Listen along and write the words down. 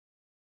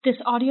This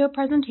audio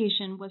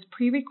presentation was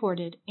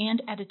pre-recorded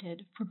and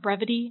edited for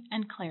brevity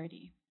and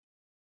clarity.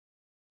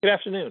 Good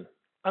afternoon.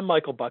 I'm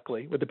Michael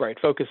Buckley with the Bright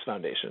Focus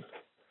Foundation.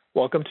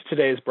 Welcome to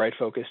today's Bright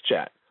Focus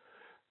Chat,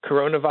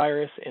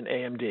 Coronavirus and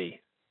AMD,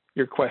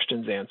 your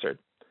questions answered.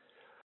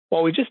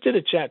 While we just did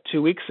a chat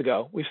 2 weeks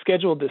ago, we've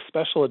scheduled this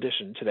special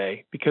edition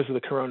today because of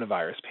the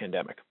coronavirus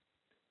pandemic.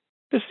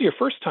 If this is your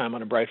first time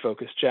on a Bright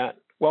Focus Chat,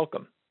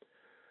 welcome.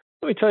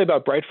 Let me tell you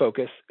about Bright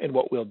Focus and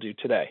what we'll do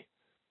today.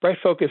 Bright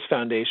Focus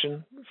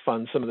Foundation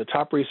funds some of the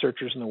top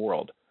researchers in the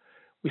world.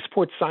 We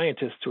support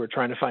scientists who are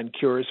trying to find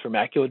cures for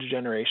macular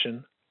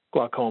degeneration,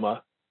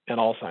 glaucoma, and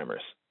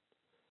Alzheimer's.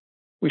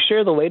 We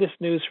share the latest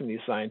news from these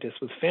scientists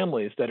with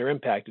families that are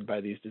impacted by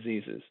these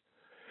diseases.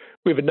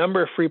 We have a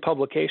number of free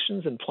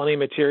publications and plenty of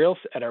materials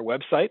at our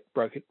website,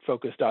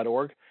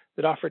 brightfocus.org,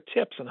 that offer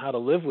tips on how to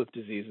live with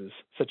diseases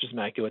such as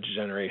macular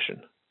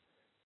degeneration.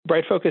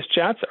 Bright Focus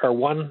Chats are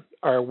one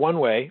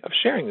way of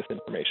sharing this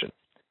information.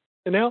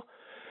 And now,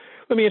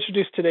 let me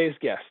introduce today's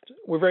guest.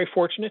 We're very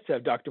fortunate to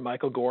have Dr.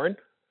 Michael Gorin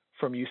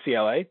from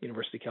UCLA,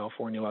 University of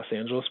California, Los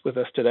Angeles, with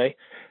us today.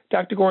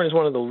 Dr. Gorin is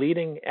one of the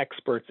leading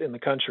experts in the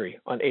country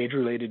on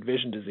age-related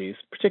vision disease,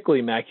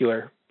 particularly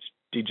macular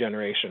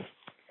degeneration.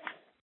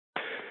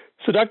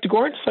 So, Dr.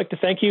 Gorin, I'd like to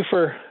thank you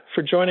for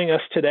joining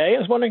us today. I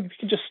was wondering if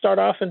you could just start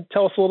off and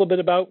tell us a little bit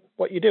about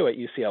what you do at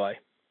UCLA.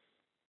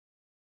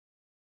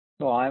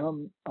 So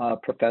I'm a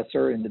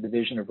professor in the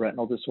Division of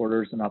Retinal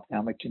Disorders and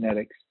Ophthalmic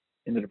Genetics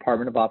in the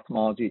Department of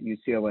Ophthalmology at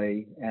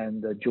UCLA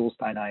and the Jules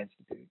Stein Eye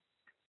Institute.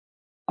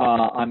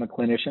 I'm a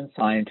clinician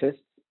scientist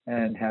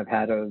and have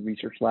had a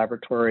research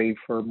laboratory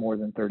for more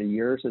than 30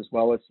 years, as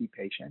well as see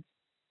patients.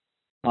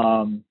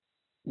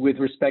 With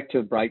respect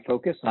to Bright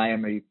Focus, I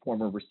am a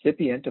former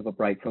recipient of a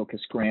Bright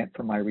Focus grant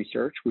for my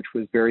research, which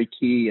was very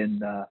key in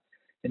the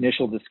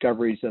initial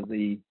discoveries of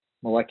the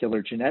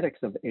molecular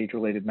genetics of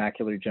age-related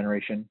macular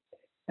degeneration.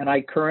 And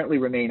I currently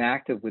remain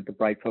active with the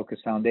Bright Focus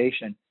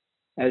Foundation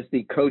as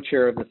the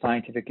co-chair of the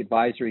Scientific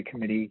Advisory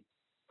Committee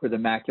for the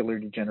Macular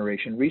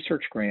Degeneration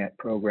Research Grant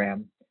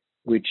Program,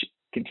 which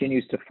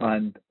continues to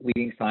fund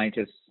leading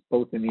scientists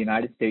both in the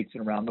United States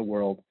and around the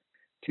world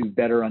to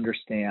better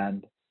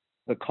understand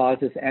the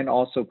causes and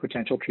also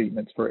potential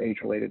treatments for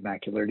age-related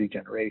macular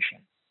degeneration.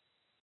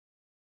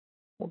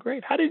 Well,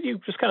 great. How did you,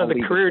 just kind of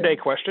the career day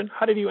question,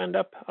 how did you end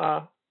up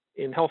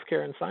in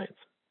healthcare and science?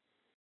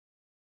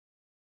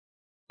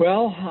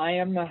 Well, I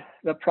am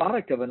the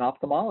product of an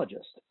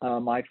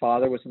ophthalmologist. My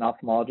father was an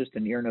ophthalmologist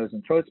and ear, nose,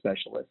 and throat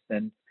specialist,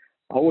 and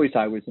always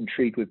I was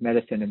intrigued with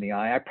medicine in the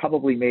eye. I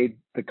probably made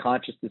the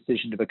conscious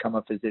decision to become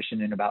a physician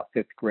in about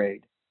 5th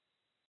grade,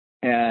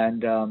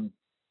 and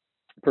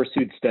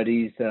pursued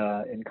studies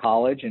in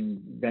college,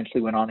 and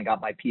eventually went on and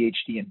got my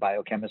PhD in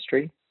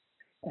biochemistry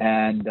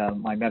and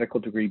my medical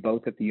degree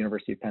both at the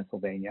University of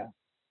Pennsylvania,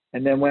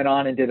 and then went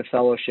on and did a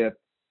fellowship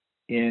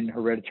in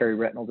hereditary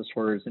retinal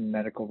disorders and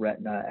medical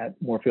retina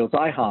at Moorfields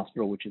Eye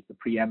Hospital, which is the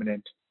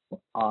preeminent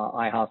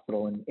eye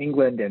hospital in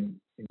England and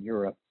in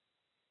Europe.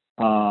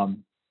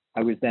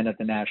 I was then at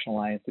the National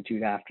Eye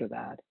Institute after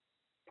that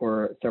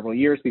for several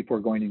years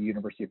before going to the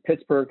University of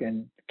Pittsburgh,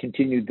 and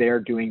continued there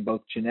doing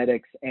both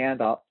genetics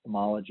and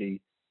ophthalmology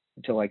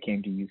until I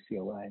came to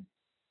UCLA.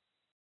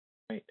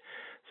 Right.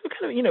 So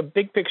kind of,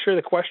 big picture of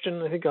the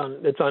question, I think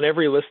it's on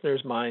every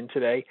listener's mind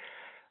today.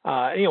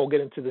 We'll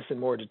get into this in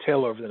more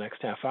detail over the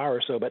next half hour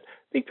or so, but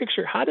big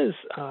picture, how does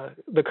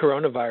the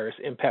coronavirus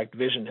impact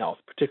vision health,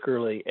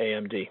 particularly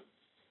AMD?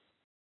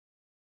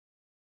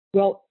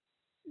 Well,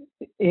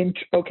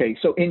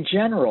 so in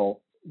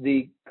general,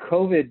 the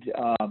COVID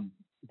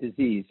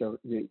disease,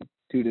 due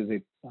to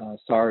the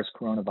SARS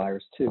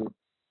coronavirus 2,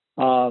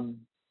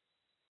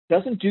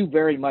 doesn't do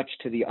very much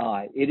to the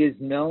eye. It is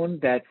known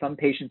that some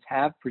patients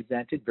have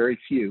presented, very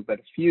few, but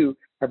a few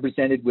have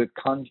presented with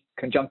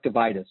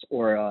conjunctivitis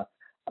or a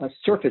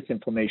surface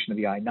inflammation of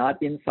the eye,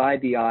 not inside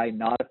the eye,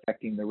 not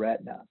affecting the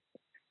retina.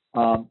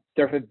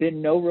 There have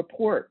been no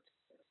reports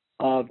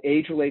of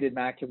age-related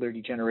macular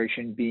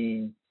degeneration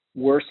being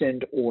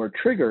worsened or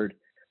triggered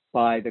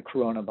by the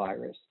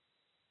coronavirus.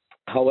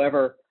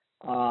 However,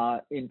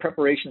 in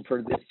preparation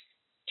for this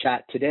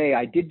chat today,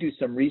 I did do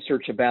some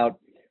research about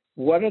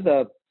what are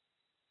the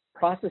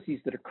processes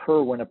that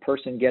occur when a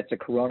person gets a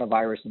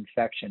coronavirus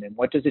infection and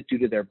what does it do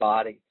to their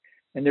body.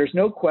 And there's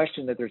no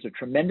question that there's a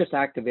tremendous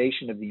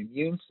activation of the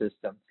immune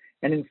system.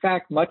 And in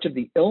fact, much of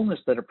the illness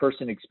that a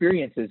person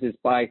experiences is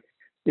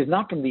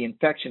not from the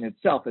infection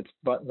itself, it's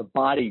the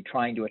body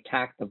trying to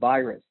attack the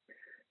virus.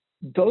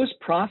 Those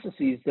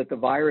processes that the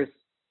virus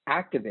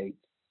activates,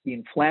 the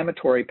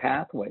inflammatory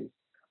pathways,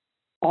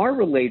 are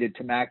related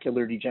to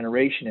macular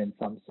degeneration in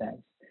some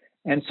sense.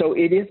 And so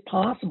it is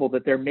possible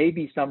that there may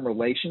be some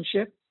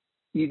relationship,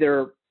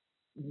 either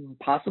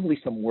possibly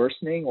some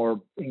worsening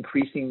or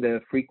increasing the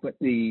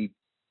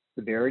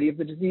severity of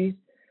the disease,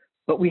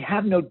 but we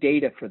have no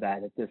data for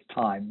that at this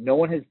time. No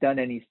one has done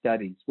any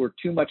studies. We're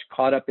too much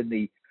caught up in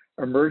the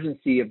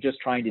emergency of just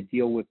trying to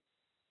deal with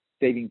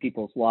saving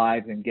people's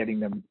lives and getting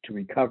them to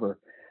recover.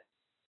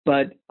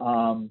 But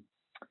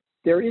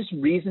there is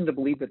reason to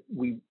believe that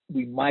we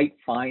might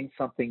find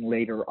something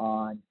later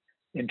on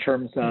in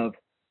terms of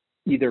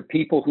either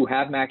people who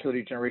have macular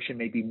degeneration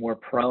may be more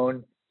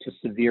prone to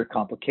severe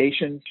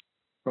complications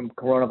from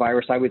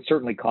coronavirus. I would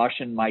certainly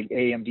caution my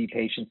AMD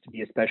patients to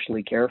be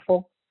especially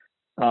careful,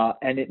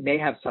 and it may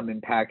have some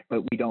impact,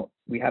 but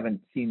we haven't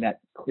seen that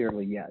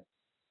clearly yet.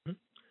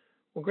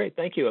 Well, great,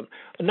 thank you.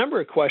 A number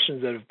of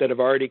questions that have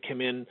already come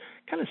in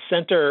kind of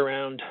center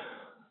around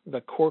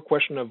the core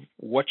question of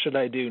what should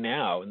I do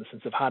now, in the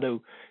sense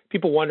of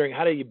people wondering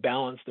how do you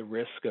balance the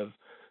risk of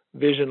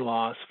vision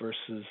loss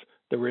versus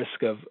the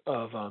risk of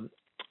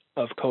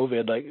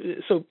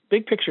COVID. So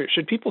big picture,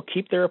 should people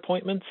keep their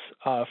appointments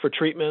for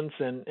treatments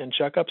and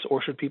checkups,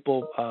 or should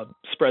people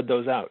spread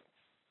those out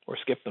or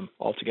skip them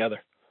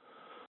altogether?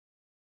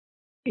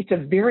 It's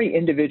a very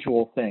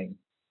individual thing.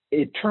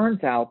 It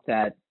turns out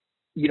that,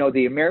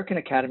 the American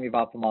Academy of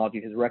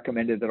Ophthalmology has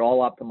recommended that all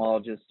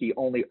ophthalmologists see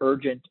only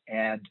urgent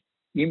and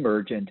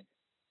emergent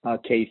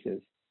cases.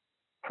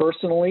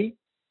 Personally,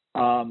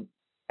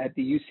 at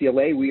the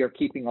UCLA, we are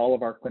keeping all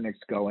of our clinics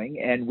going,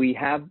 and we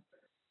have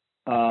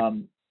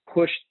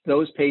pushed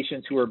those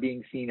patients who are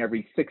being seen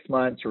every 6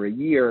 months or a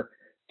year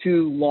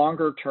to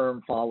longer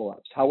term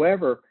follow-ups.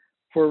 However,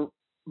 for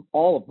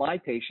all of my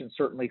patients,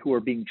 certainly who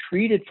are being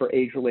treated for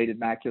age-related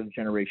macular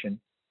degeneration,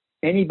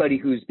 anybody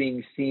who's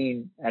being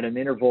seen at an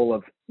interval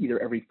of either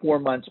every 4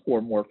 months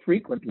or more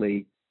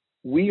frequently,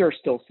 we are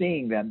still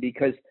seeing them,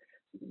 because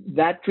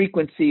that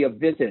frequency of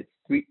visits,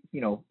 3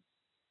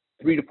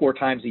 to 4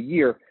 times a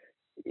year,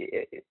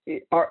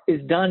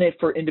 is done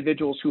for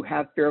individuals who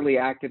have fairly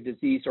active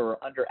disease or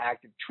are under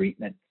active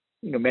treatment.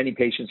 Many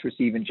patients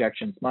receive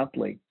injections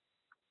monthly.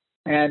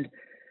 And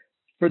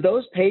for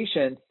those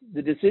patients,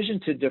 the decision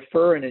to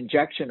defer an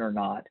injection or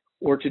not,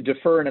 or to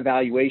defer an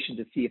evaluation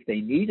to see if they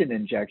need an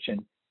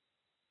injection,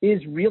 is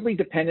really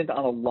dependent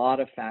on a lot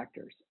of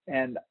factors.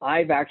 And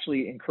I've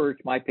actually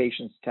encouraged my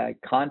patients to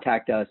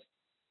contact us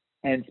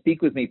and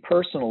speak with me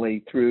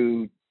personally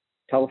through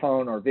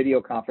telephone or video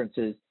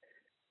conferences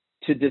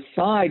to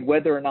decide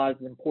whether or not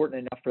it's important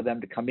enough for them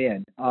to come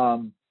in.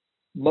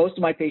 Most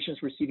of my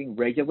patients receiving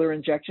regular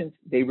injections,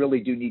 they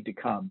really do need to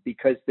come,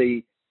 because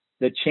the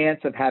chance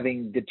of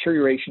having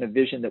deterioration of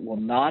vision that will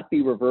not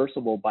be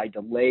reversible by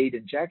delayed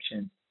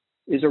injection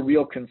is a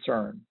real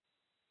concern.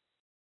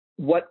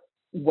 What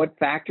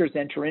factors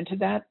enter into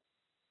that?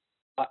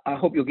 I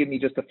hope you'll give me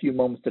just a few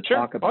moments to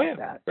talk about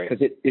that, because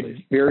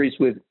it varies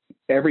with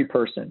every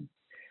person.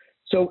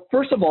 So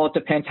first of all, it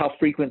depends how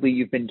frequently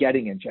you've been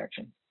getting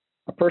injections.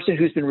 A person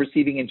who's been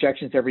receiving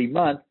injections every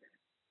month,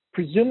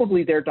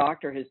 presumably their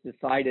doctor has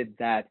decided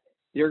that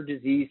their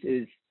disease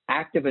is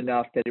active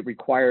enough that it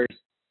requires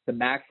the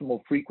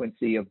maximal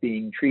frequency of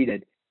being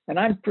treated. And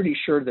I'm pretty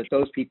sure that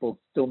those people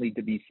still need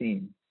to be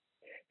seen.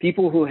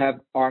 People who are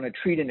on a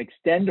treat and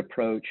extend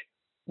approach,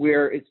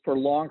 where it's for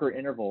longer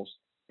intervals,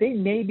 they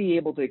may be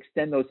able to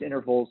extend those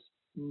intervals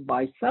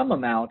by some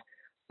amount,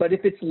 but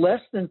if it's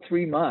less than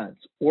 3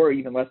 months or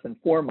even less than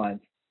 4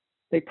 months,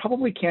 they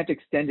probably can't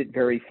extend it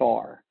very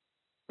far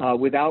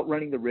without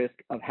running the risk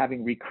of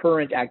having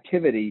recurrent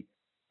activity.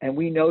 And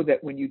we know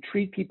that when you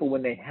treat people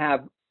when they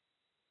have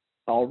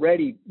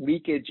already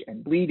leakage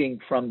and bleeding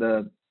from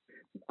the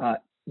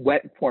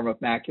wet form of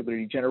macular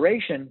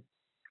degeneration,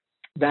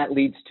 that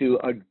leads to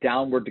a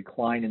downward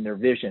decline in their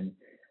vision.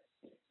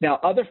 Now,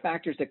 other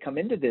factors that come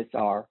into this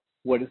are,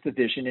 what is the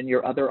vision in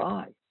your other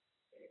eye?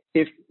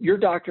 If your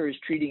doctor is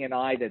treating an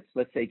eye that's,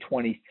 let's say,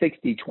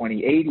 20/60,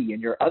 20/80,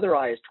 and your other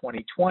eye is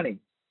 20/20,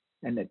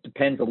 and it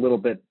depends a little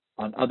bit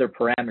on other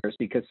parameters,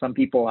 because some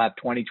people have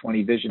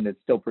 20/20 vision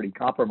that's still pretty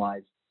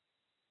compromised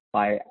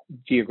by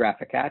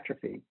geographic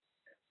atrophy.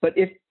 But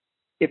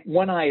if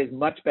one eye is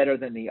much better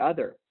than the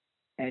other,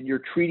 and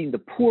you're treating the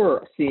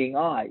poor seeing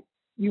eye,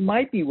 you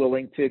might be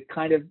willing to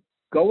kind of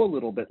go a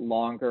little bit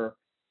longer,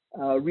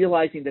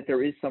 realizing that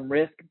there is some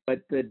risk,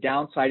 but the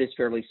downside is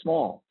fairly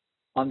small.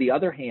 On the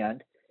other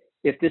hand,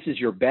 if this is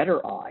your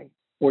better eye,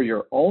 or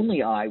your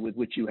only eye with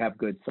which you have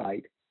good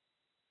sight,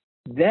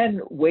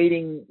 then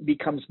waiting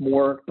becomes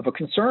more of a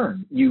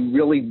concern. You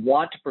really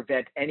want to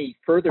prevent any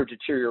further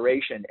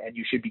deterioration, and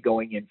you should be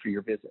going in for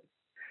your visit.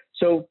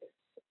 So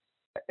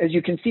as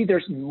you can see,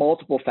 there's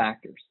multiple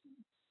factors.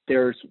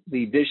 There's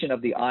the vision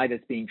of the eye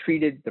that's being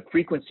treated, the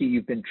frequency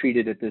you've been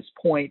treated at this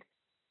point,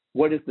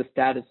 what is the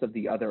status of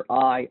the other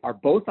eye, are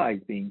both eyes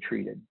being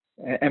treated?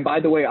 And by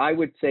the way, I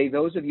would say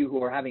those of you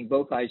who are having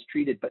both eyes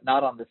treated but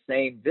not on the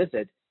same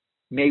visit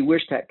may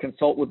wish to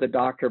consult with the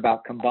doctor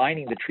about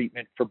combining the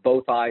treatment for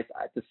both eyes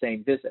at the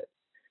same visit.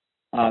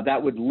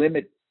 That would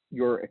limit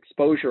your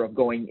exposure of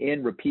going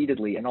in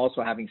repeatedly and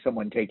also having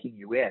someone taking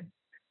you in.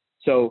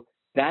 So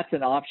that's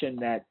an option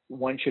that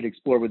one should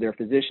explore with their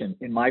physician.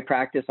 In my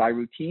practice, I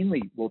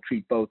routinely will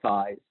treat both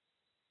eyes.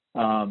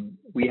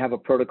 We have a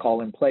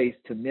protocol in place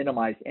to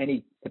minimize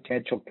any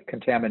potential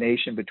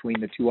contamination between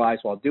the two eyes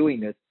while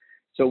doing this.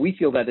 So we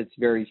feel that it's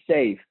very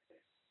safe.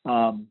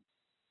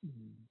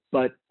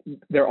 But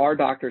there are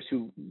doctors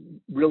who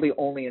really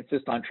only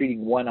insist on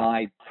treating one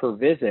eye per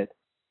visit,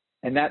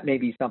 and that may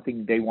be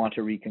something they want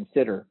to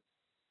reconsider.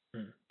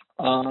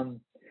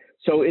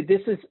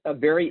 This is a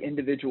very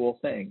individual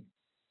thing.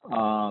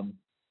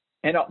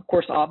 And of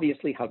course,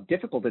 obviously, how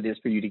difficult it is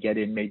for you to get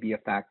in may be a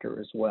factor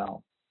as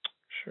well.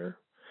 Sure.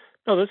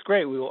 No, that's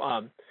great. We will.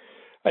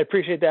 I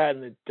appreciate that,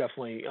 and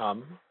definitely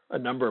a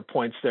number of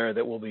points there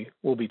that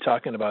we'll be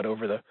talking about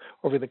over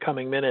the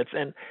coming minutes.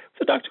 And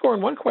so, Dr.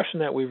 Gorin, one question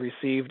that we've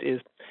received is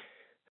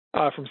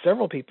from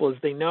several people is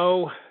they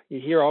know you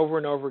hear over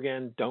and over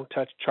again,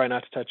 try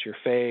not to touch your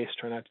face,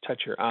 try not to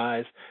touch your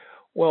eyes.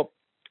 Well,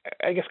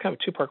 I guess kind of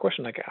a two-part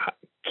question, like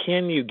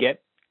can you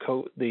get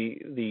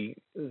the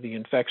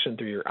infection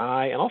through your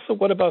eye, and also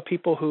what about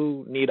people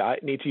who need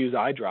to use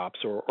eye drops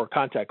or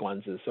contact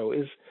lenses? So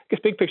I guess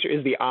big picture,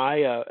 is the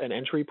eye an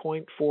entry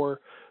point for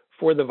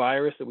the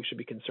virus that we should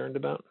be concerned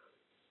about?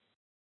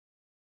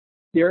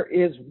 There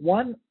is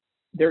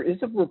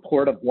a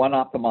report of one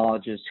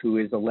ophthalmologist who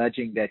is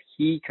alleging that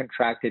he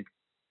contracted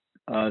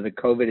the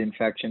COVID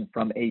infection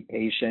from a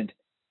patient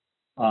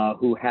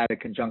who had a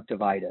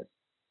conjunctivitis.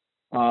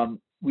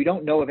 We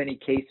don't know of any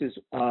cases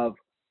of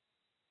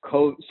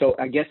COVID, so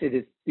I guess it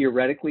is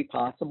theoretically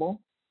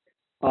possible.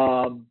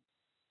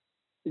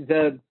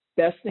 The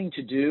best thing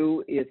to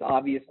do is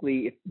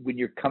obviously, when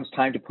it comes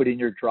time to put in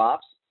your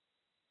drops,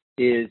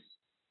 is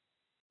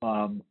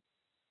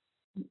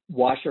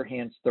wash your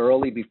hands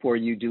thoroughly before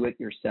you do it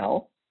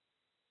yourself.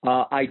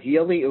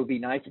 Ideally, it would be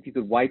nice if you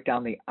could wipe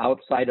down the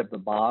outside of the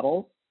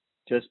bottle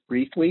just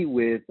briefly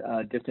with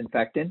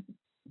disinfectant,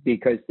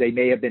 because they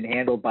may have been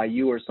handled by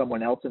you or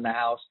someone else in the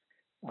house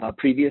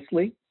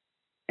previously.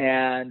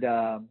 And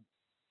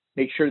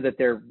make sure that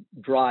they're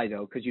dry,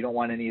 though, because you don't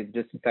want any of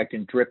the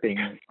disinfectant dripping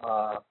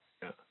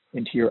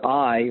into your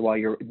eye while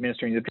you're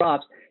administering the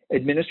drops.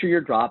 Administer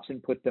your drops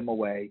and put them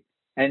away.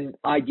 And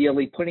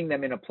ideally, putting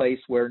them in a place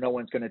where no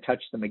one's going to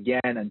touch them again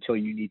until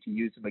you need to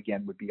use them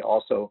again would be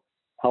also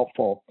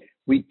helpful.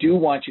 We do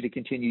want you to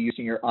continue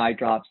using your eye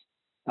drops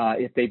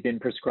if they've been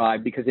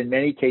prescribed, because in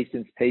many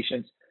cases,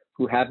 patients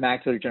who have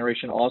macular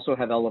degeneration also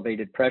have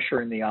elevated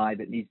pressure in the eye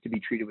that needs to be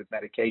treated with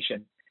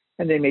medication,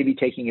 and they may be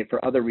taking it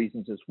for other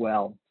reasons as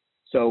well.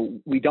 So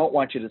we don't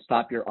want you to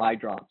stop your eye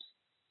drops,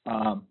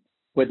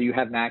 whether you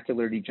have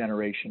macular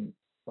degeneration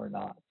or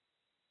not.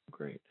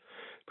 Great.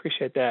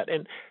 Appreciate that.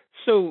 And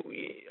so,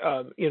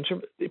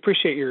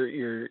 appreciate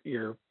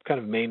your kind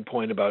of main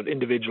point about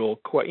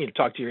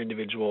talk to your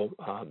individual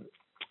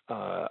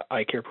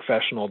eye care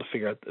professional to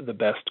figure out the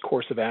best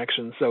course of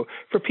action. So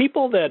for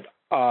people that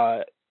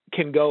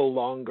can go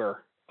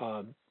longer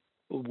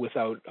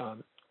without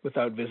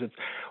visits,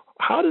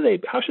 how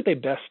should they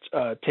best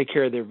take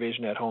care of their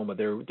vision at home? Are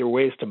there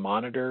ways to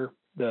monitor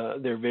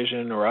their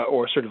vision,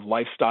 or sort of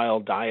lifestyle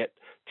diet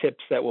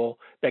tips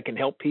that can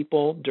help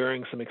people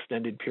during some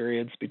extended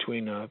periods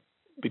between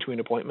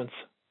appointments?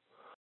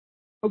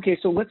 Okay,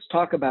 so let's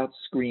talk about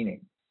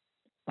screening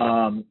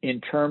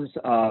in terms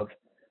of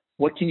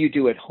what can you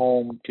do at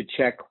home to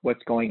check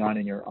what's going on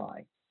in your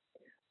eye.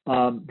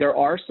 There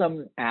are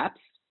some apps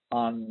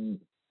on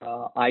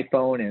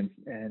iPhone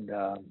and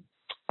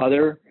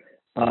other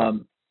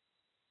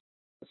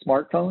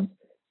smartphones.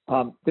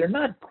 They're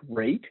not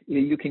great.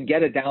 You can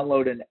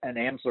download an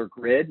Amsler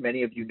grid.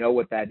 Many of you know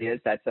what that is.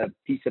 That's a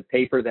piece of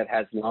paper that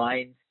has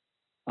lines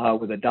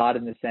with a dot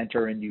in the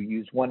center, and you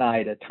use one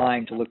eye at a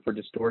time to look for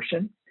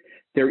distortion.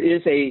 There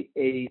is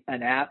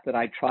an app that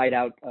I tried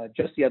out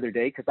just the other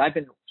day, because I've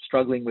been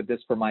struggling with this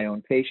for my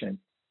own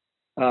patients,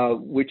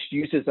 which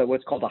uses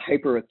what's called a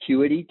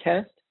hyperacuity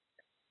test.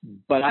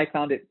 But I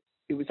found it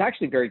was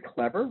actually very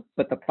clever,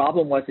 but the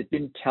problem was it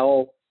didn't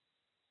tell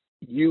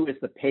you as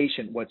the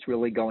patient what's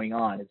really going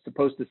on. It's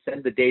supposed to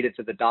send the data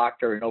to the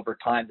doctor, and over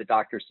time the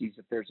doctor sees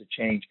if there's a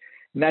change.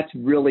 And that's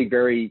really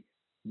very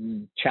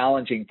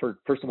challenging for,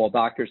 first of all,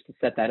 doctors to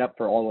set that up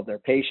for all of their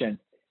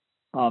patients.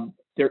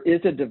 There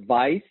is a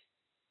device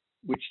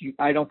which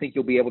I don't think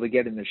you'll be able to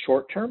get in the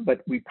short term,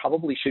 but we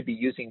probably should be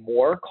using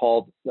more,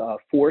 called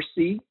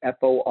Foresee,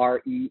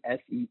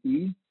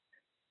 F-O-R-E-S-E-E,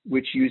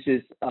 which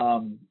uses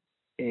a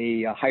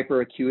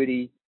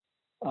hyperacuity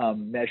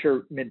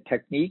measurement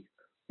technique.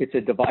 It's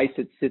a device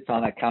that sits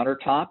on a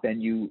countertop,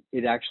 and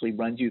it actually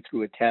runs you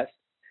through a test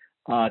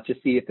to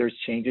see if there's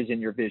changes in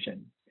your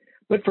vision.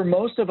 But for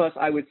most of us,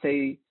 I would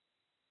say,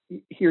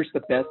 here's the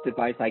best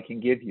advice I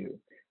can give you.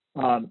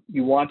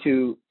 You want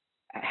to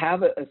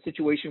have a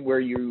situation where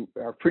you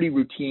are pretty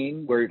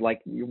routine, where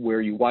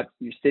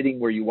you're sitting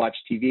where you watch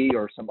TV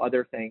or some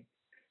other thing.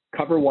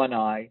 Cover one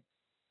eye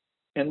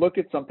and look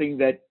at something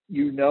that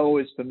you know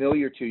is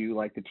familiar to you,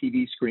 like the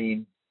TV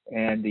screen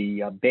and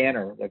the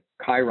banner, the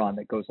chyron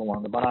that goes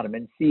along the bottom,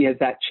 and see, has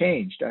that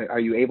changed? Are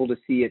you able to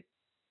see it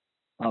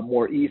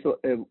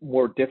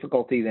more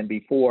difficulty than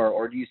before,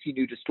 or do you see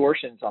new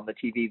distortions on the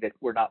TV that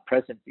were not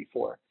present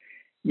before?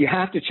 You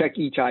have to check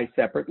each eye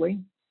separately.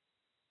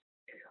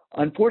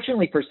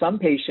 Unfortunately, for some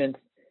patients,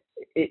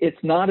 it's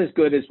not as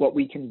good as what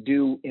we can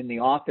do in the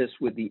office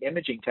with the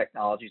imaging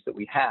technologies that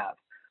we have.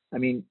 I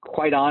mean,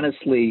 quite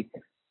honestly,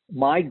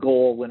 my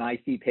goal when I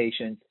see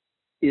patients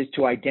is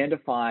to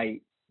identify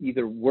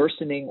either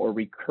worsening or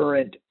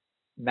recurrent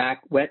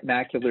wet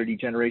macular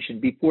degeneration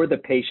before the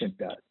patient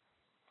does.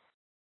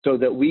 so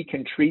that we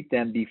can treat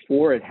them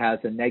before it has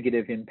a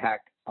negative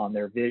impact on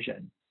their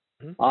vision.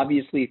 Mhm.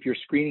 Obviously, if you're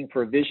screening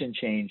for a vision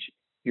change,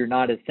 you're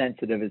not as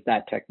sensitive as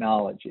that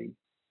technology,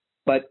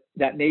 but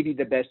that may be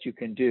the best you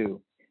can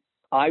do.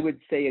 I would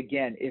say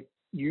again, if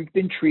you've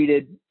been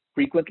treated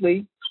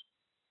frequently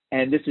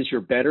and this is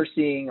your better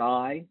seeing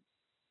eye,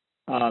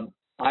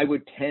 I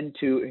would tend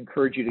to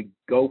encourage you to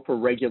go for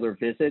regular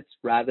visits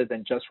rather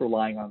than just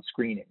relying on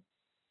screening.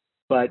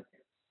 But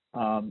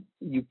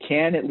you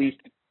can, at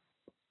least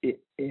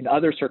in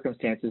other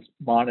circumstances,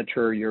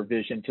 monitor your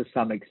vision to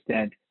some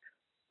extent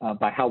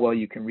by how well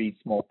you can read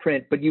small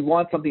print. But you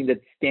want something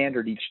that's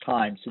standard each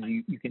time so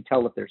you can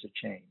tell if there's a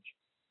change.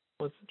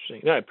 Well, that's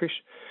interesting. No, I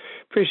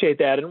appreciate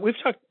that. And we've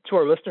talked to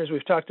our listeners.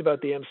 We've talked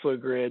about the Emsler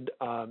grid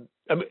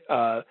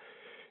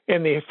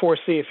and the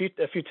 4C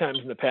a few times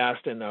in the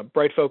past. And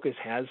Bright Focus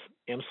has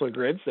Emsler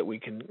grids that we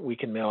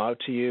can mail out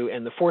to you.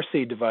 And the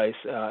 4C device,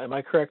 am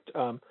I correct,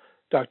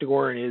 Dr.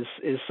 Gorin,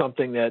 is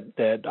something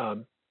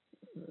that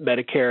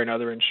Medicare and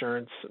other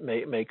insurance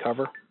may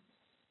cover?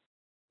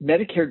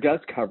 Medicare does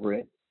cover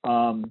it.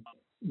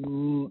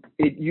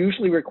 It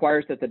usually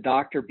requires that the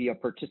doctor be a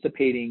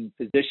participating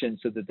physician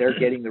so that they're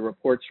getting the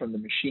reports from the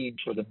machine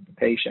for the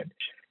patient.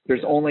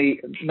 There's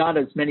only not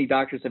as many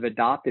doctors have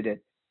adopted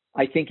it.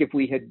 I think if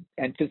we had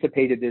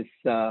anticipated this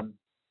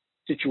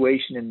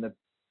situation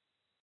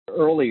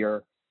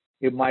earlier,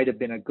 it might have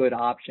been a good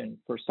option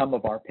for some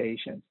of our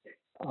patients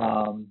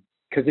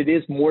because it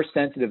is more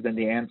sensitive than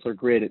the Emsler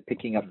grid at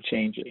picking up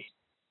changes.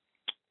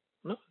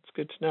 No, it's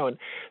good to know. And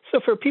so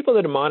for people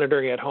that are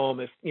monitoring at home,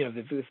 if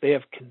they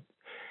have,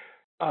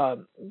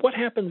 what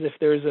happens if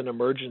there's an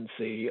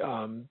emergency?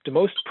 Do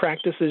most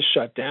practices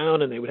shut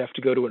down and they would have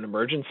to go to an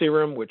emergency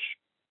room, which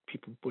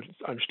people would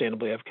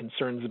understandably have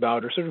concerns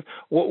about, or sort of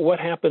what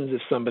happens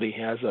if somebody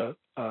has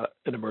an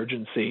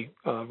emergency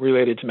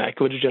related to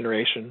macular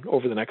degeneration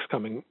over the next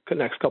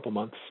couple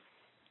months?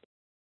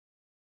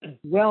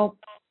 Well,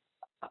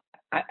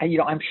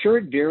 I'm sure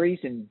it varies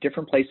in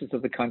different places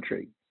of the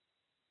country.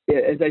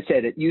 As I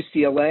said, at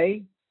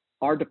UCLA,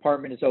 our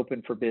department is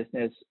open for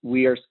business.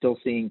 We are still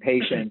seeing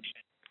patients.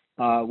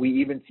 We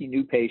even see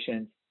new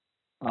patients.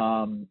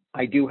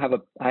 I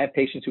have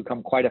patients who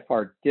come quite a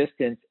far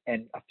distance,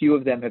 and a few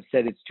of them have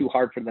said it's too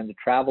hard for them to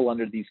travel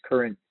under these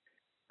current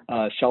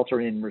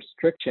shelter-in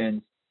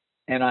restrictions.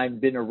 And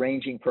I've been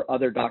arranging for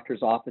other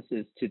doctors'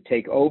 offices to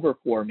take over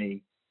for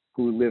me,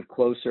 who live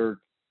closer,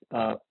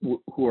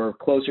 who are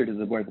closer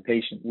to where the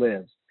patient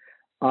lives.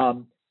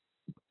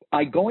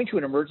 Going to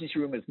an emergency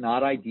room is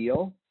not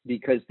ideal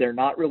because they're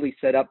not really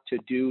set up to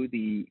do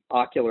the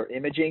ocular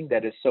imaging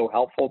that is so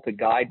helpful to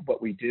guide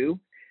what we do,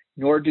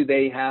 nor do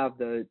they have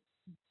the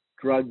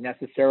drug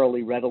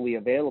necessarily readily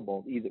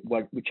available,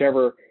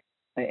 whichever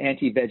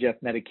anti-VEGF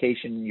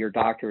medication your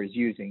doctor is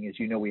using. As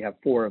you know, we have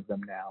 4 of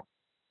them now.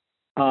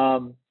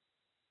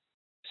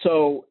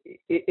 So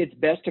it's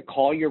best to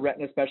call your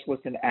retina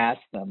specialist and ask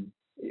them,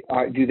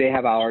 do they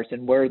have hours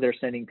and where they're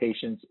sending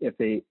patients if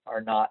they are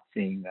not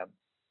seeing them.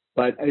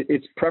 But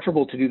it's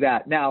preferable to do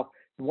that. Now,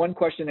 one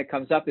question that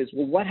comes up is,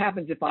 well, what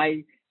happens if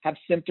I have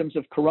symptoms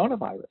of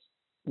coronavirus?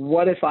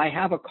 What if I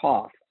have a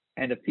cough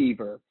and a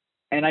fever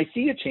and I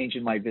see a change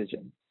in my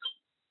vision?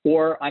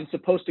 Or I'm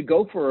supposed to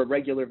go for a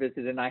regular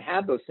visit and I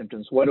have those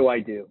symptoms. What do I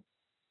do?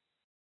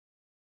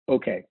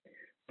 Okay,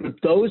 for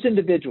those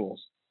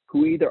individuals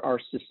who either are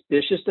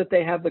suspicious that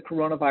they have the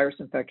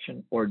coronavirus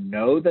infection or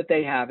know that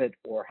they have it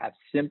or have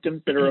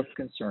symptoms that are of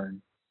concern,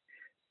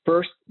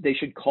 first, they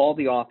should call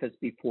the office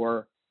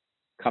before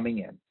coming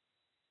in.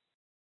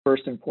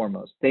 First and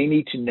foremost, they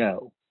need to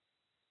know.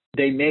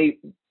 They may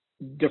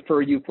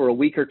defer you for a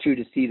week or 2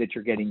 to see that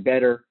you're getting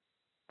better.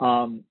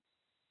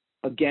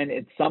 Again,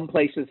 in some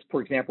places,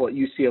 for example, at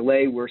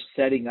UCLA, we're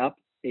setting up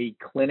a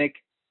clinic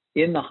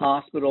in the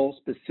hospital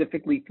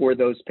specifically for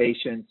those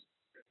patients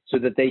so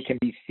that they can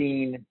be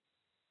seen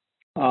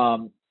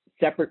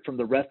separate from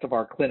the rest of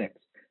our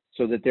clinics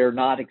so that they're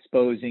not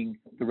exposing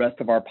the rest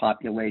of our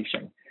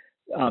population.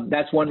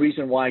 That's one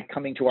reason why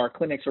coming to our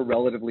clinics are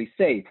relatively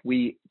safe.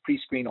 We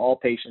pre-screen all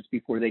patients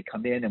before they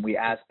come in, and we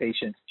ask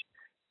patients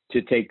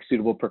to take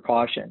suitable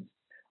precautions.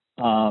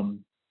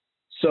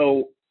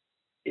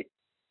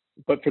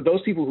 But for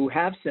those people who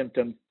have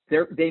symptoms,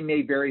 they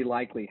may very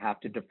likely have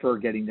to defer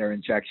getting their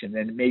injection,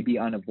 and it may be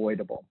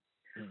unavoidable.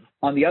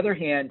 On the other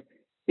hand,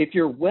 if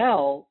you're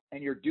well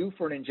and you're due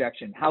for an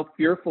injection, how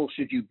fearful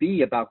should you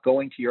be about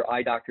going to your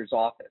eye doctor's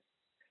office?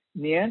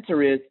 And the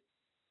answer is,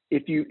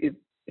 if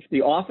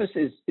the office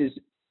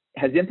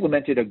has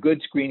implemented a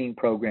good screening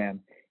program,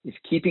 is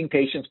keeping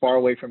patients far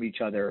away from each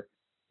other,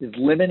 is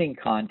limiting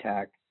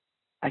contact,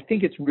 I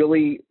think it's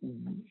really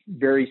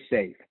very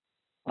safe.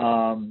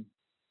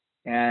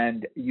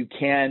 And you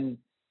can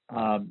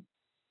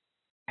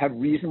have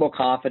reasonable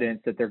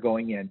confidence that they're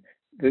going in.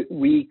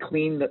 We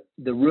clean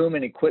the room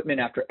and equipment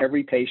after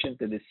every patient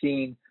that is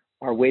seen.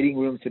 Our waiting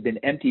rooms have been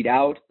emptied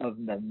out of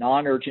the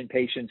non-urgent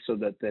patients so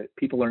that the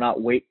people are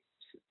not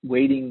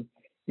waiting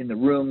in the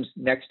rooms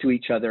next to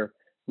each other.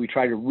 We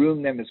try to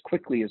room them as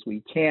quickly as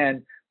we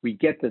can. we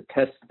get the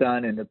tests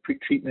done and the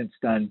treatments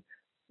done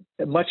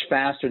much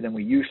faster than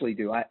we usually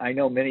do. I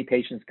know many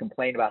patients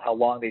complain about how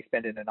long they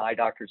spend in an eye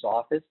doctor's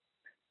office,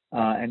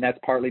 and that's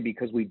partly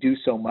because we do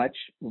so much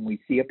when we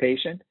see a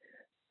patient.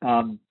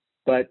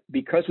 But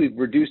because we've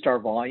reduced our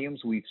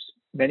volumes,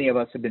 many of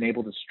us have been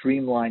able to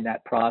streamline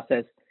that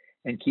process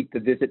and keep the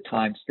visit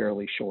times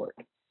fairly short.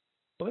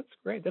 Well, that's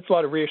great. That's a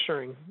lot of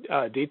reassuring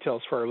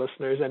details for our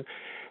listeners. And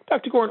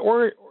Dr.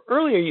 Gorin,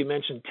 earlier you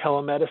mentioned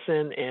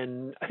telemedicine,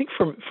 and I think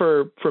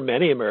for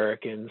many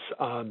Americans,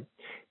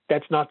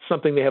 that's not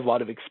something they have a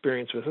lot of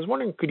experience with. I was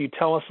wondering, could you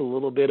tell us a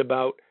little bit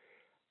about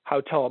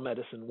how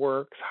telemedicine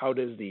works? How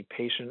does the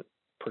patient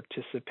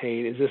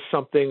participate? Is this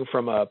something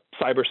from a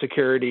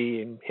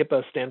cybersecurity and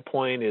HIPAA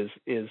standpoint is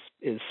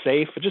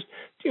safe? Just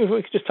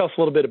tell us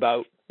a little bit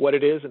about what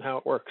it is and how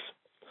it works.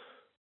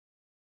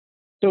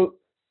 So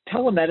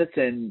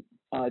telemedicine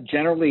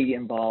generally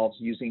involves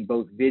using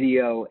both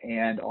video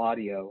and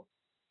audio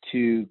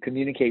to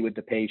communicate with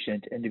the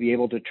patient and to be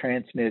able to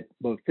transmit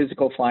both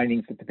physical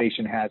findings that the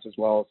patient has as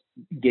well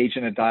as engage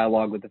in a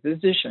dialogue with the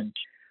physician.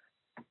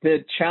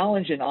 The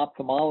challenge in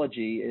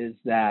ophthalmology is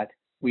that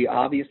we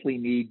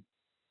obviously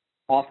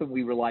often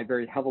we rely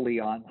very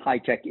heavily on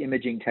high-tech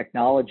imaging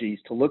technologies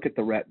to look at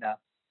the retina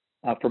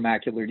for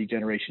macular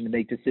degeneration to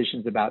make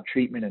decisions about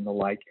treatment and the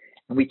like,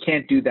 and we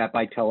can't do that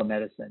by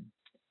telemedicine.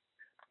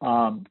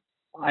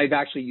 I've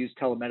actually used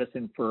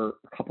telemedicine for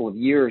a couple of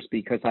years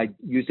because I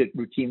use it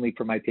routinely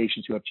for my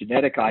patients who have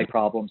genetic eye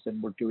problems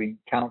and we're doing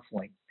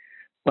counseling.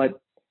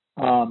 But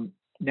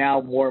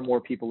now more and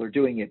more people are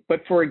doing it.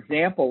 But for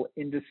example,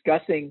 in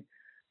discussing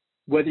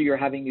whether you're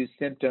having new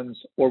symptoms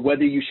or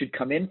whether you should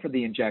come in for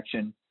the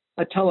injection,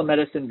 a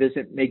telemedicine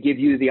visit may give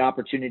you the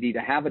opportunity to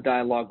have a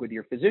dialogue with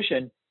your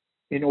physician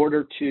in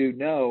order to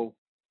know,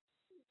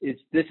 is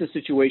this a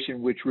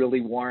situation which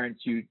really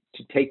warrants you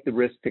to take the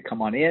risk to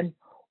come on in,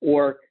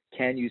 or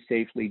can you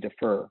safely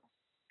defer?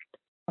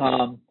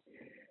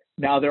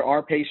 Now, there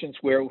are patients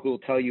who will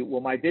tell you,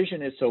 well, my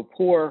vision is so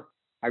poor,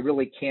 I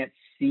really can't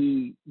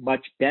see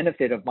much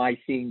benefit of my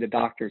seeing the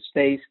doctor's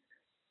face.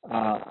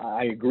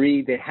 I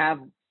agree. They have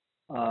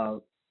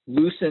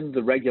loosened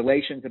the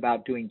regulations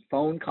about doing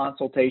phone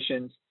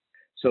consultations.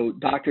 So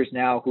doctors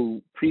now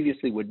who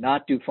previously would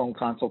not do phone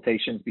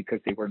consultations because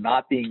they were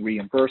not being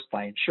reimbursed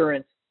by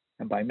insurance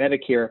and by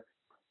Medicare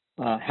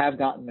have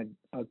gotten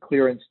a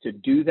clearance to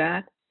do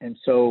that. And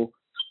so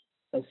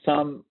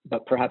some,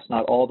 but perhaps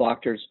not all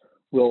doctors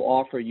will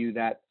offer you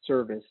that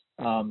service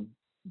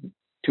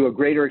to a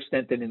greater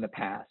extent than in the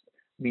past.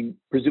 I mean,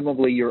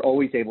 presumably you're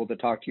always able to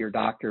talk to your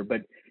doctor,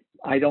 but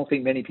I don't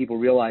think many people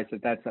realize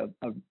that that's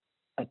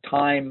a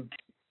time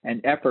and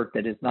effort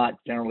that is not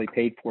generally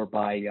paid for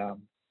by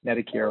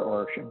Medicare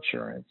or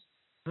insurance.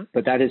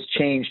 But that has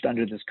changed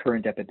under this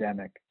current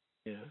epidemic.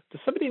 Yeah. Does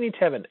somebody need to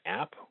have an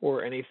app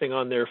or anything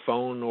on their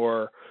phone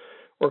or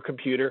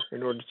computer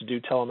in order to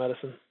do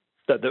telemedicine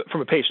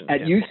from a patient?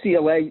 At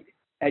UCLA,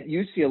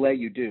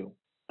 you do.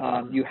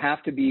 You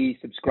have to be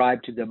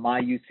subscribed to the My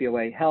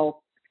UCLA Health.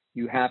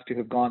 You have to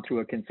have gone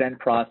through a consent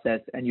process,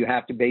 and you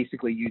have to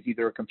basically use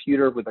either a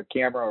computer with a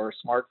camera or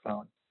a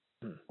smartphone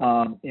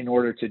in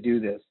order to do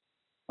this.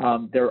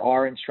 There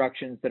are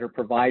instructions that are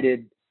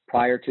provided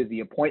prior to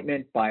the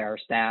appointment by our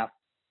staff,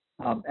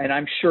 and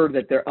I'm sure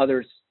that there are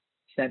other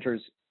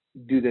centers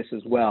do this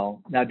as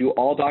well. Now, do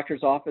all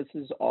doctors'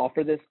 offices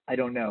offer this? I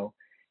don't know.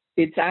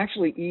 It's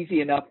actually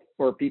easy enough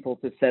for people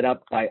to set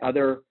up by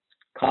other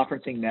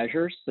conferencing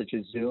measures, such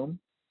as Zoom.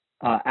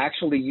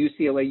 Actually,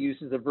 UCLA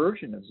uses a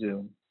version of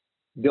Zoom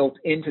built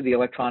into the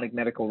electronic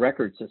medical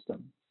record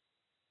system.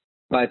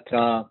 But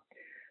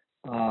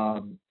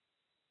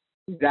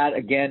that,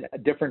 again,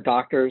 different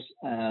doctors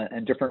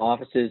and different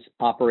offices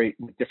operate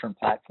with different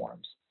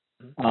platforms.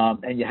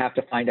 And you have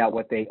to find out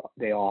what they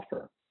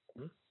offer.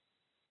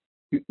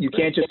 You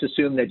can't just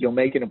assume that you'll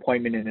make an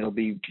appointment and it'll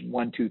be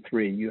 1, 2,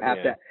 3. You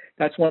have to.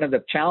 That's one of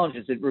the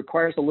challenges. It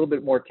requires a little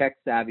bit more tech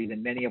savvy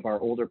than many of our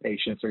older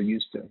patients are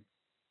used to.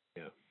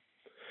 Yeah.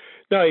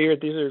 No,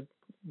 these are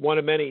one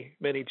of many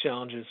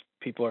challenges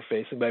people are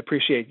facing. But I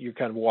appreciate you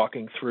kind of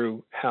walking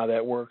through how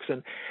that works.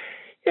 And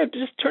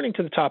just turning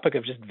to the topic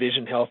of just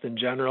vision health in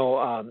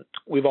general,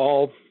 we've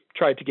all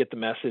tried to get the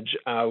message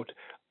out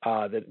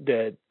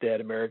that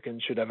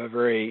Americans should have a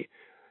very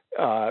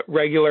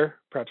regular,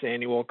 perhaps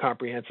annual,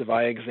 comprehensive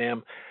eye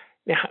exam.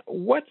 Now,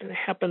 what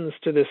happens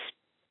to this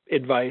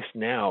advice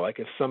now? Like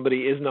if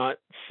somebody is not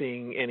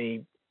seeing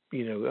any,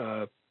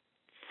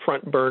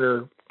 front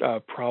burner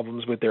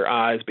problems with their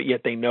eyes, but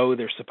yet they know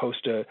they're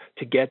supposed to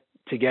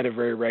get a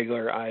very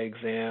regular eye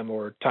exam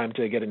or time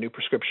to get a new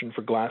prescription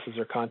for glasses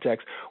or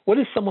contacts, what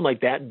does someone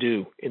like that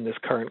do in this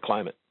current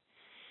climate?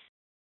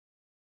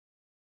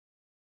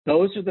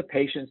 Those are the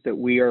patients that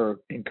we are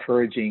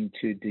encouraging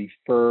to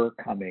defer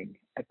coming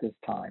at this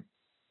time,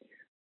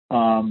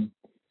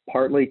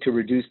 partly to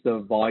reduce the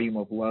volume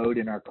of load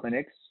in our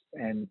clinics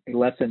and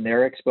lessen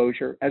their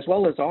exposure, as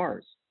well as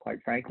ours,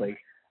 quite frankly.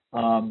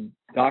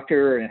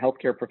 Doctor and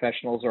healthcare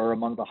professionals are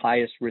among the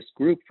highest risk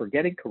group for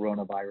getting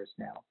coronavirus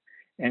now.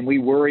 And we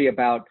worry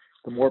about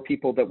the more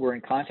people that we're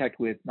in contact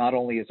with, not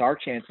only is our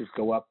chances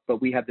go up,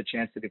 but we have the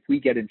chance that if we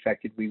get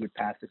infected, we would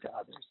pass it to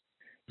others.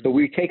 So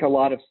we take a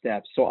lot of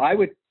steps. So I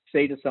would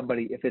say to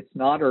somebody, if it's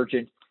not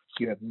urgent, if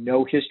you have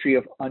no history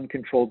of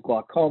uncontrolled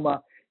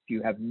glaucoma, if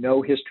you have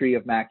no history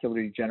of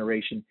macular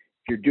degeneration,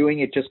 if you're doing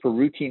it just for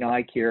routine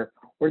eye care,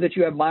 or that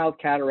you have mild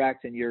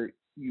cataracts and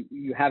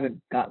you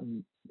haven't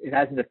gotten, it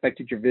hasn't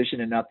affected your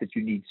vision enough that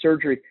you need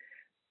surgery,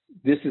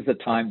 this is a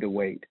time to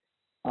wait.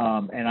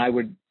 And I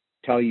would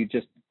tell you,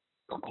 just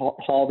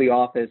call the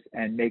office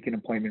and make an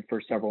appointment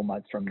for several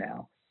months from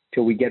now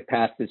till we get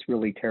past this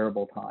really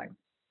terrible time.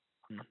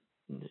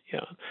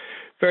 Yeah,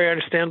 very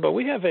understandable.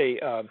 We have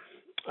a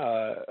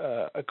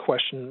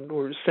question.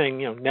 We're saying,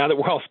 now that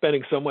we're all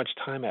spending so much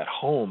time at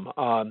home,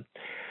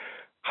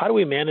 how do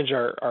we manage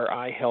our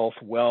eye health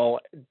well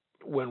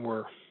when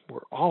we're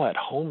all at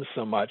home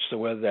so much? So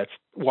whether that's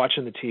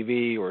watching the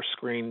TV or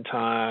screen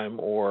time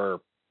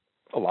or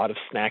a lot of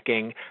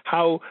snacking,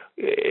 how,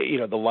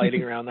 the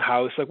lighting around the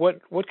house, like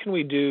what can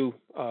we do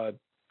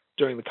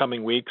during the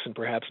coming weeks and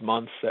perhaps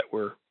months that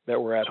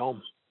we're at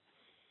home?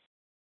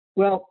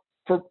 Well,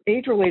 for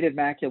age-related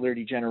macular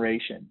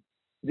degeneration,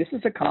 this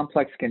is a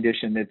complex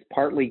condition that's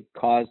partly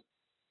caused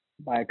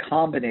by a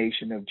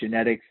combination of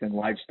genetics and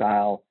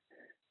lifestyle,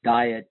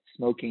 diet,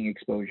 smoking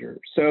exposure.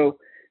 So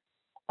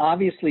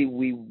obviously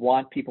we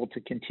want people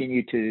to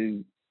continue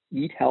to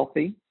eat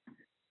healthy.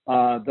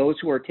 Those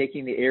who are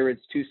taking the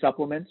AREDS2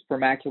 supplements for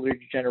macular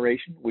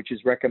degeneration, which is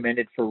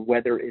recommended for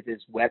whether it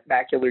is wet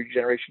macular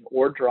degeneration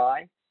or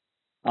dry,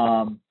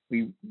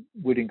 we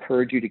would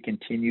encourage you to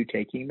continue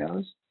taking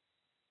those.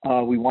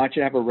 We want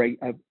you to have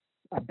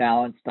a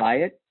balanced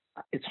diet.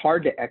 It's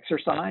hard to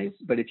exercise,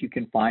 but if you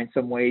can find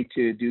some way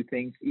to do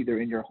things either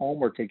in your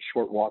home or take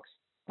short walks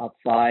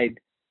outside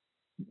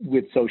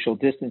with social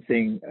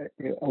distancing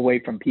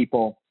away from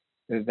people,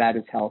 that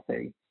is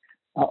healthy.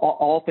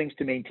 All things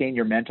to maintain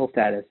your mental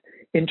status.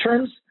 In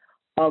terms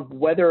of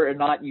whether or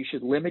not you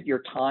should limit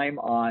your time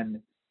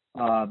on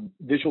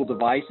visual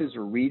devices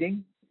or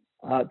reading,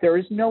 there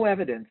is no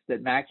evidence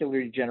that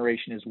macular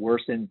degeneration is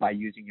worsened by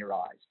using your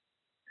eyes.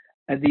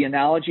 And the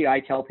analogy I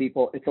tell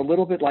people, it's a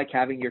little bit like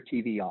having your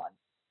TV on.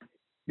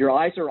 Your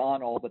eyes are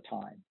on all the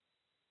time.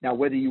 Now,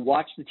 whether you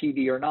watch the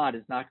TV or not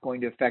is not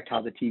going to affect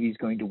how the TV is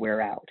going to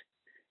wear out.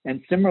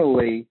 And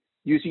similarly,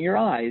 using your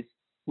eyes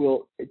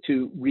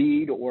to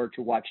read or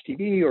to watch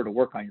TV or to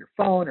work on your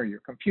phone or your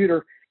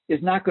computer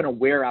is not going to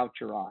wear out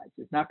your eyes.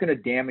 It's not going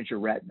to damage your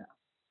retina.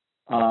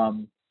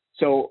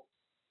 So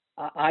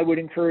I would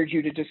encourage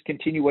you to just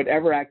continue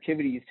whatever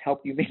activities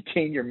help you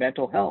maintain your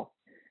mental health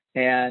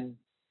and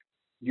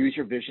use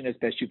your vision as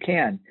best you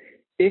can.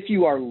 If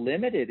you are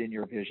limited in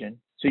your vision,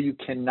 so you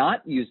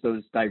cannot use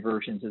those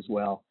diversions as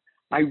well,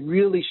 I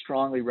really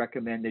strongly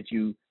recommend that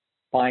you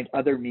find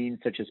other means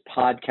such as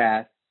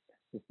podcasts,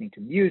 listening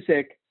to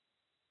music,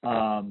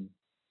 talking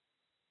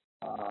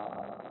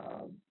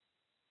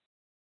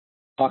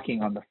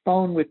on the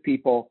phone with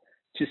people,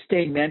 to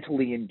stay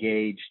mentally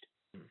engaged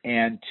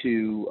and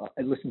to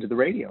listen to the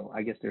radio.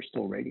 I guess there's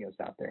still radios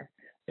out there.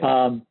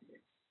 Yeah.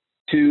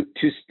 To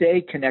stay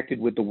connected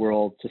with the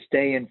world, to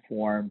stay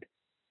informed,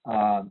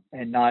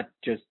 and not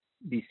just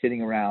be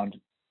sitting around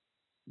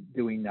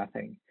doing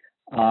nothing.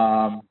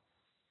 Go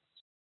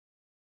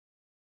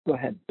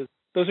ahead.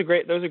 Those are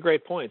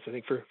great points, I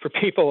think, for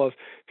people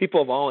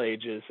of all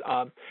ages. We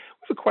have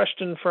a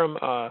question from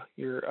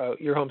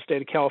your home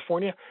state of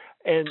California,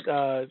 and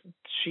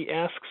she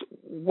asks,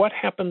 what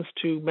happens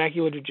to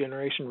macular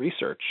degeneration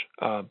research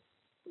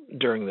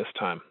during this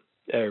time?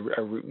 Does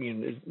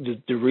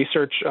the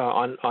research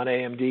on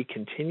AMD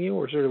continue,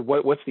 or sort of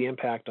what's the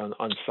impact on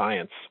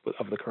science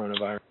of the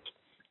coronavirus,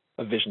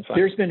 of vision science?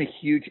 There's been a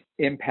huge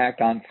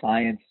impact on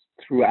science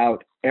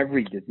throughout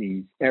every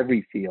disease,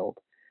 every field.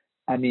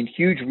 I mean,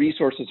 huge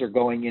resources are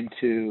going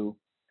into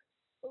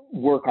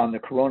work on the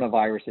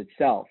coronavirus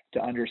itself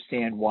to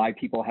understand why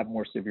people have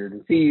more severe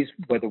disease,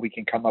 whether we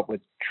can come up with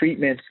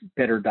treatments,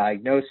 better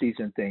diagnoses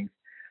and things.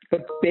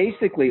 But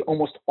basically,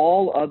 almost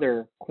all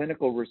other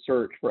clinical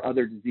research for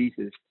other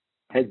diseases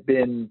has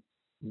been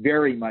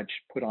very much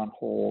put on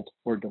hold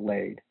or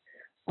delayed.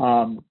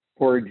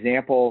 For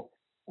example,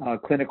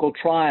 clinical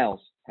trials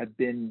have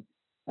been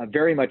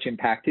very much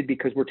impacted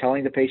because we're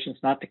telling the patients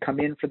not to come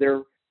in for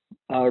their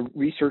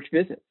research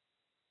visit.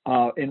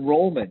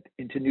 Enrollment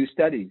into new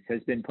studies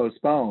has been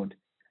postponed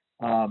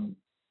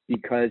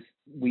because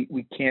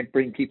we can't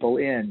bring people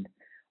in.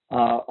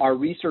 Our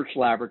research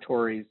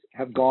laboratories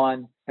have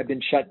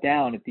been shut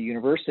down at the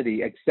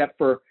university, except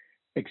for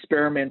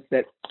experiments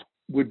that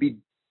would be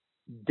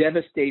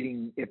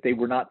devastating if they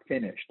were not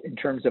finished in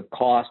terms of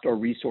cost or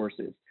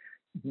resources.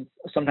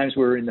 Sometimes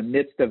we're in the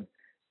midst of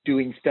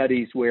doing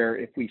studies where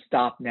if we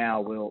stop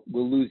now, we'll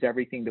lose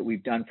everything that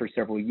we've done for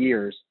several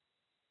years.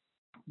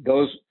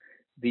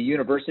 The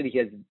university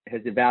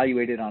has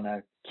evaluated on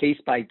a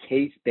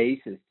case-by-case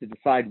basis to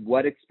decide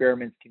what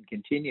experiments can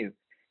continue,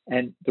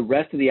 and the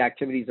rest of the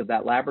activities of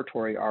that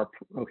laboratory are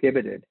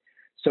prohibited.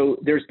 So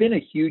there's been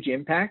a huge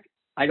impact.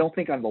 I don't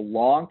think on the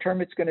long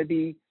term it's going to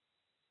be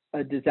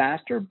a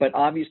disaster, but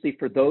obviously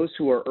for those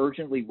who are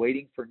urgently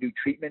waiting for new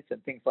treatments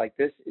and things like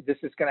this, this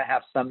is going to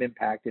have some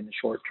impact in the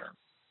short term.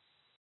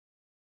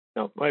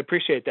 No, I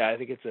appreciate that. I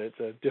think it's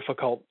a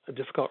difficult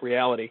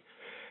reality.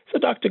 So,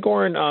 Dr.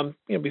 Gorin,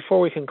 before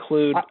we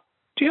conclude,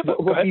 do you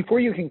have before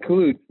you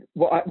conclude,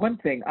 one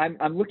thing,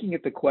 I'm looking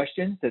at the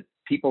questions that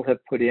people have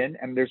put in,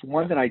 and there's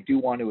one that I do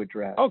want to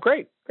address. Oh,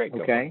 great.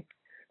 Okay.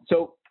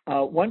 So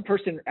one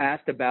person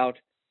asked about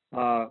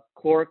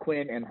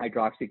chloroquine and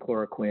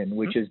hydroxychloroquine,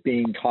 which is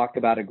being talked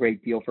about a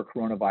great deal for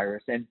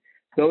coronavirus. And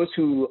those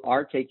who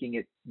are taking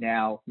it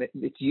now,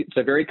 it's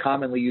a very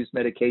commonly used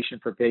medication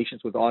for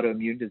patients with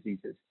autoimmune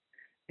diseases.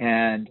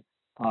 And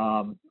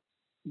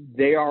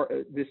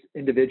this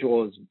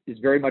individual is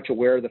very much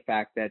aware of the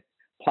fact that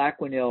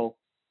Plaquenil,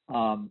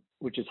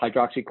 which is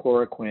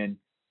hydroxychloroquine,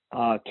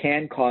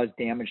 can cause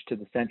damage to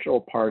the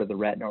central part of the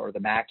retina or the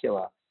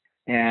macula.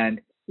 And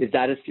is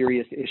that a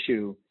serious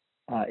issue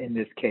in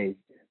this case?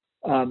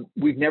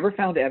 We've never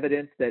found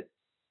evidence that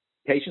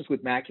patients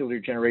with macular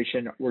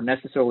degeneration were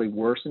necessarily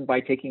worsened by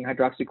taking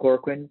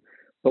hydroxychloroquine,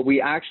 but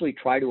we actually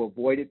try to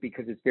avoid it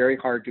because it's very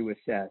hard to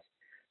assess.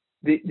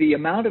 The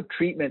amount of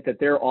treatment that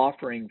they're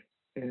offering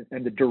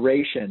and the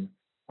duration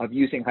of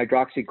using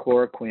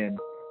hydroxychloroquine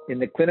in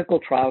the clinical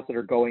trials that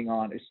are going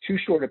on is too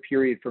short a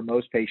period for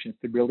most patients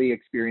to really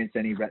experience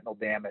any retinal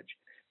damage.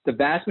 The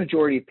vast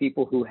majority of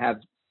people who have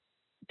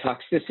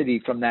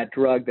toxicity from that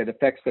drug that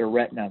affects their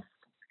retina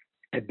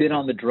have been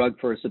on the drug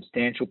for a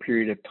substantial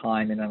period of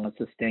time and on a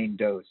sustained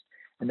dose.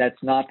 And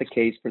that's not the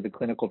case for the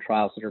clinical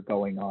trials that are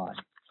going on.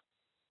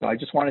 So I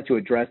just wanted to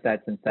address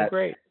that since that,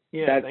 great.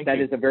 Yeah, that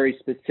is a very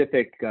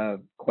specific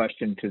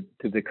question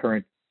to the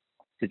current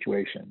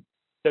situation.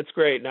 That's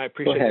great, and I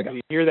appreciate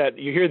it.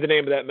 You hear the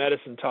name of that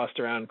medicine tossed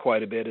around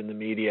quite a bit in the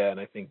media, and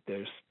I think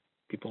there's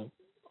people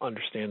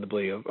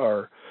understandably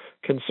are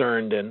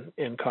concerned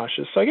and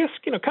cautious. So I guess,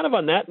 kind of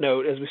on that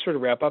note, as we sort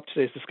of wrap up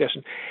today's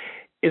discussion,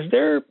 is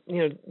there,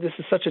 this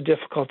is such a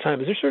difficult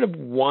time, is there sort of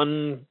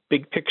one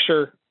big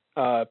picture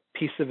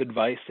piece of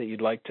advice that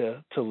you'd like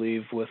to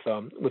leave with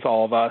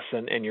all of us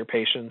and your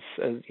patients,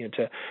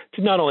 to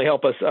not only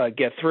help us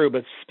get through,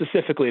 but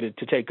specifically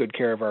to take good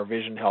care of our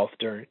vision health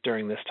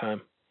during this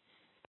time?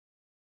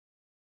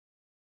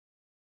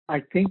 I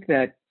think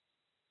that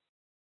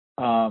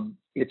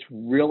it's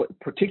real,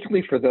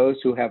 particularly for those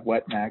who have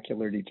wet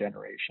macular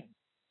degeneration,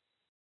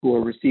 who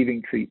are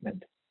receiving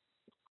treatment.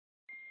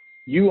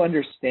 You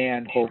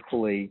understand,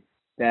 hopefully,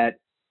 that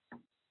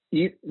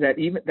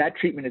even that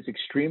treatment is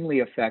extremely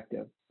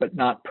effective, but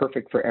not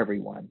perfect for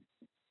everyone,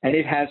 and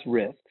it has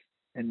risks.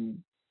 And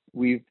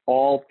we've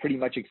all pretty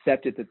much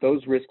accepted that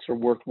those risks are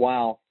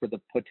worthwhile for the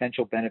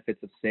potential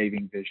benefits of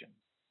saving vision.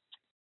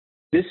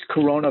 This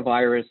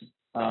coronavirus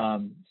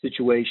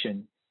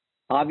situation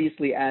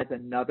obviously adds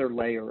another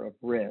layer of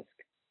risk,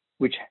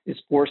 which is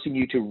forcing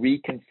you to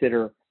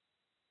reconsider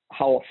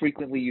how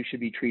frequently you should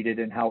be treated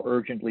and how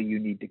urgently you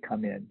need to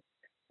come in.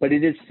 But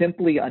it is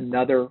simply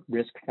another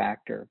risk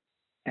factor.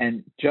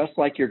 And just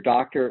like your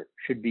doctor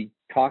should be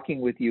talking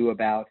with you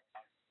about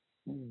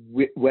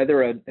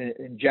whether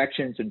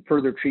injections and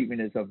further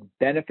treatment is of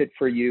benefit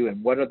for you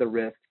and what are the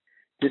risks,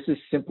 this is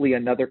simply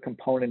another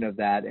component of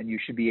that, and you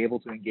should be able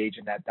to engage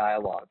in that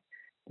dialogue.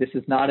 This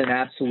is not an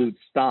absolute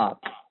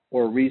stop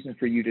or a reason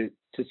for you to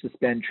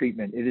suspend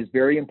treatment. It is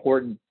very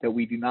important that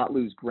we do not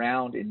lose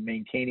ground in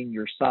maintaining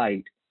your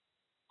sight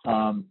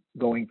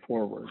going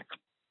forward.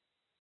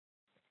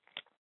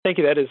 Thank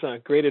you. That is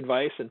great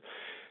advice. And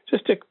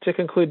just to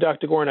conclude,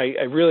 Dr. Gorin,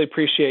 I really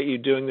appreciate you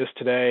doing this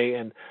today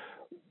and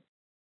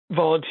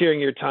volunteering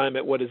your time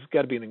at what has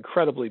got to be an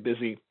incredibly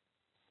busy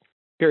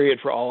period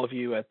for all of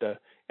you at the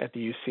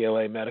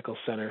UCLA Medical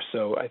Center.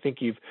 So I think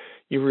you've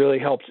really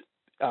helped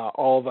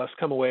all of us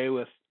come away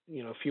with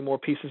a few more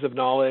pieces of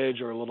knowledge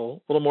or a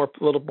little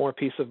more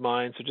peace of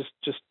mind. So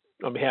just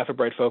on behalf of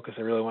Bright Focus,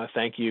 I really want to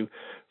thank you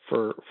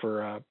for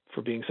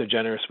being so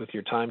generous with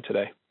your time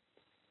today.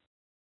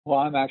 Well,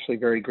 I'm actually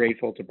very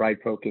grateful to Bright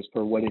Focus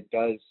for what it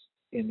does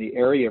in the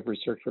area of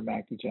research for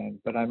MacDegen,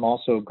 but I'm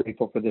also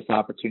grateful for this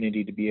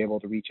opportunity to be able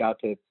to reach out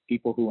to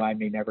people who I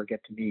may never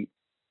get to meet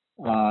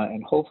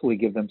and hopefully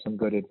give them some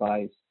good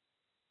advice.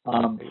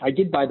 I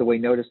did, by the way,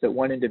 notice that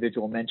one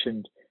individual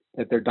mentioned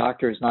that their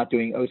doctor is not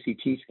doing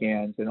OCT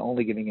scans and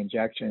only giving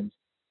injections,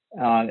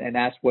 and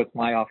asked what's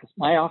my office.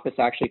 My office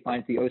actually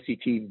finds the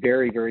OCT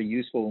very, very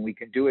useful, and we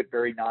can do it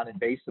very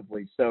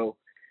non-invasively. So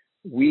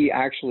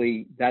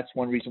that's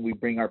one reason we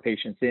bring our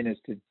patients in, is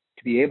to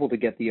be able to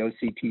get the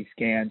OCT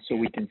scan so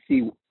we can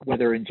see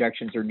whether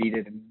injections are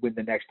needed and when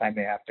the next time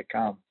they have to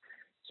come.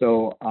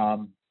 So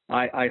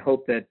I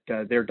hope that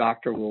their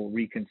doctor will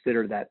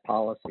reconsider that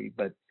policy,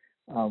 but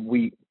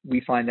we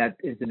find that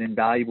is an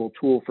invaluable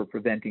tool for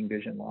preventing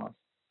vision loss.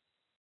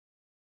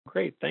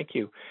 Great, thank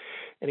you.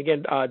 And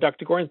again,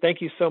 Dr. Gorin,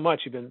 thank you so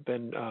much. You've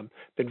been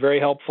very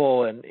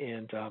helpful,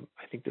 and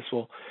I think this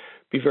will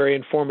be very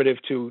informative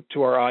to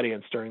our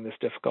audience during this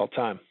difficult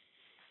time.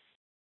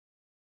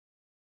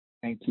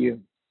 Thank you.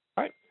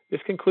 All right,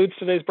 this concludes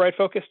today's Bright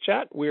Focus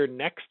Chat. We're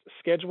next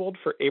scheduled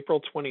for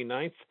April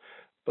 29th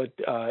But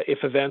if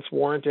events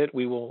warrant it,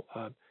 we will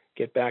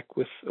get back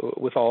with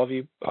all of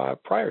you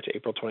prior to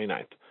April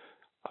 29th.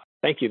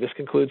 Thank you. This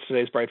concludes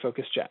today's Bright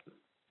Focus Chat.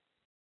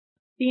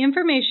 The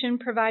information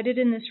provided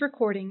in this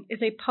recording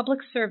is a public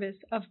service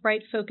of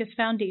Bright Focus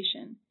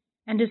Foundation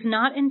and is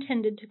not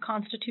intended to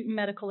constitute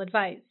medical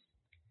advice.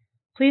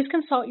 Please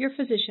consult your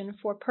physician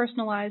for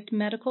personalized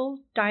medical,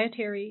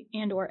 dietary,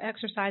 and/or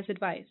exercise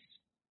advice.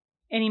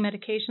 Any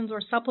medications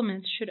or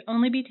supplements should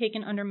only be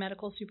taken under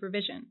medical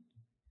supervision.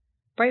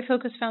 Bright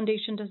Focus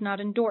Foundation does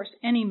not endorse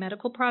any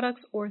medical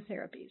products or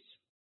therapies.